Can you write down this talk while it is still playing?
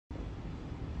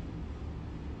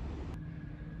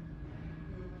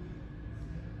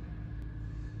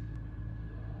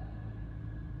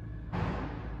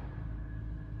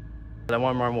Hello,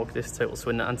 I'm Ryan Walker, this is Total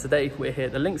Swindon, and today we're here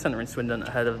at the Link Centre in Swindon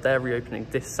ahead of their reopening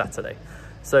this Saturday.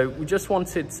 So we just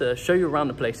wanted to show you around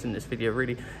the place in this video,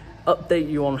 really update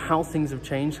you on how things have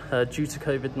changed due to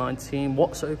COVID-19,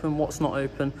 what's open, what's not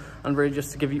open, and really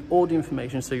just to give you all the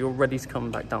information so you're ready to come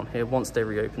back down here once they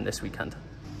reopen this weekend.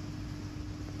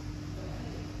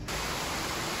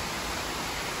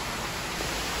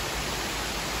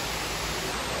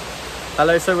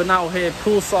 Hello, so we're now here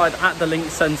poolside at the Link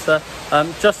Centre,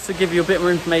 just to give you a bit more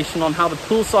information on how the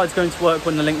poolside is going to work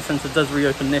when the Link Centre does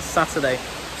reopen this Saturday.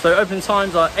 So open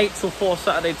times are 8 till 4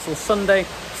 Saturday till Sunday,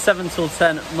 7 till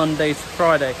 10 Monday to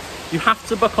Friday. You have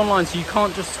to book online, so you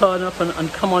can't just turn up and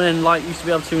come on in like you used to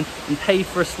be able to and pay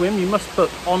for a swim. You must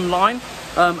book online,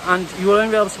 and you will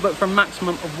only be able to book for a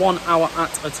maximum of 1 hour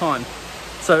at a time.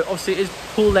 So obviously it is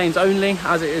pool lanes only,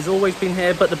 as it has always been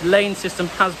here, but the lane system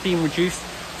has been reduced.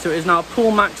 So it is now a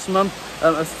pool maximum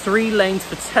of 3 lanes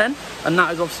for 10, and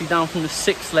that is obviously down from the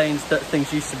 6 lanes that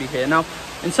things used to be here. Now,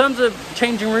 in terms of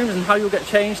changing rooms and how you'll get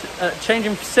changed,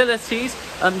 changing facilities,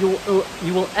 you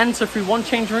will enter through one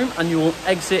changing room and you will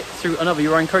exit through another.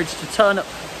 You are encouraged to turn up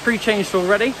pre-changed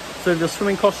already, so your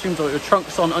swimming costumes or your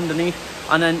trunks on underneath,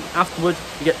 and then afterwards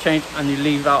you get changed and you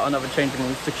leave out another changing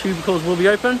room. The cubicles will be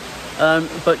open,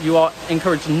 but you are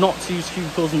encouraged not to use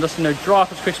cubicles and just, dry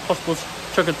up as quick as possible,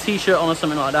 chuck a t-shirt on or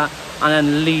something like that, and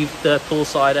then leave the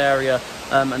poolside area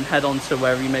and head on to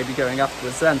wherever you may be going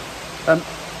afterwards then.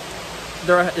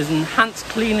 There is an enhanced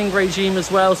cleaning regime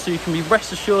as well, so you can be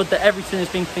rest assured that everything is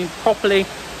being cleaned properly,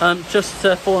 just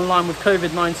to fall in line with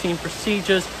COVID-19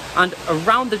 procedures. And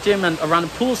around the gym and around the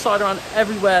poolside, around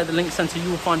everywhere at the Link Centre, you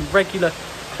will find regular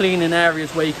cleaning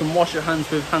areas where you can wash your hands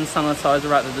with hand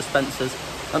sanitizer at the dispensers.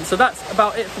 So that's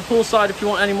about it for poolside. If you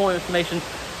want any more information,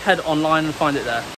 head online and find it there.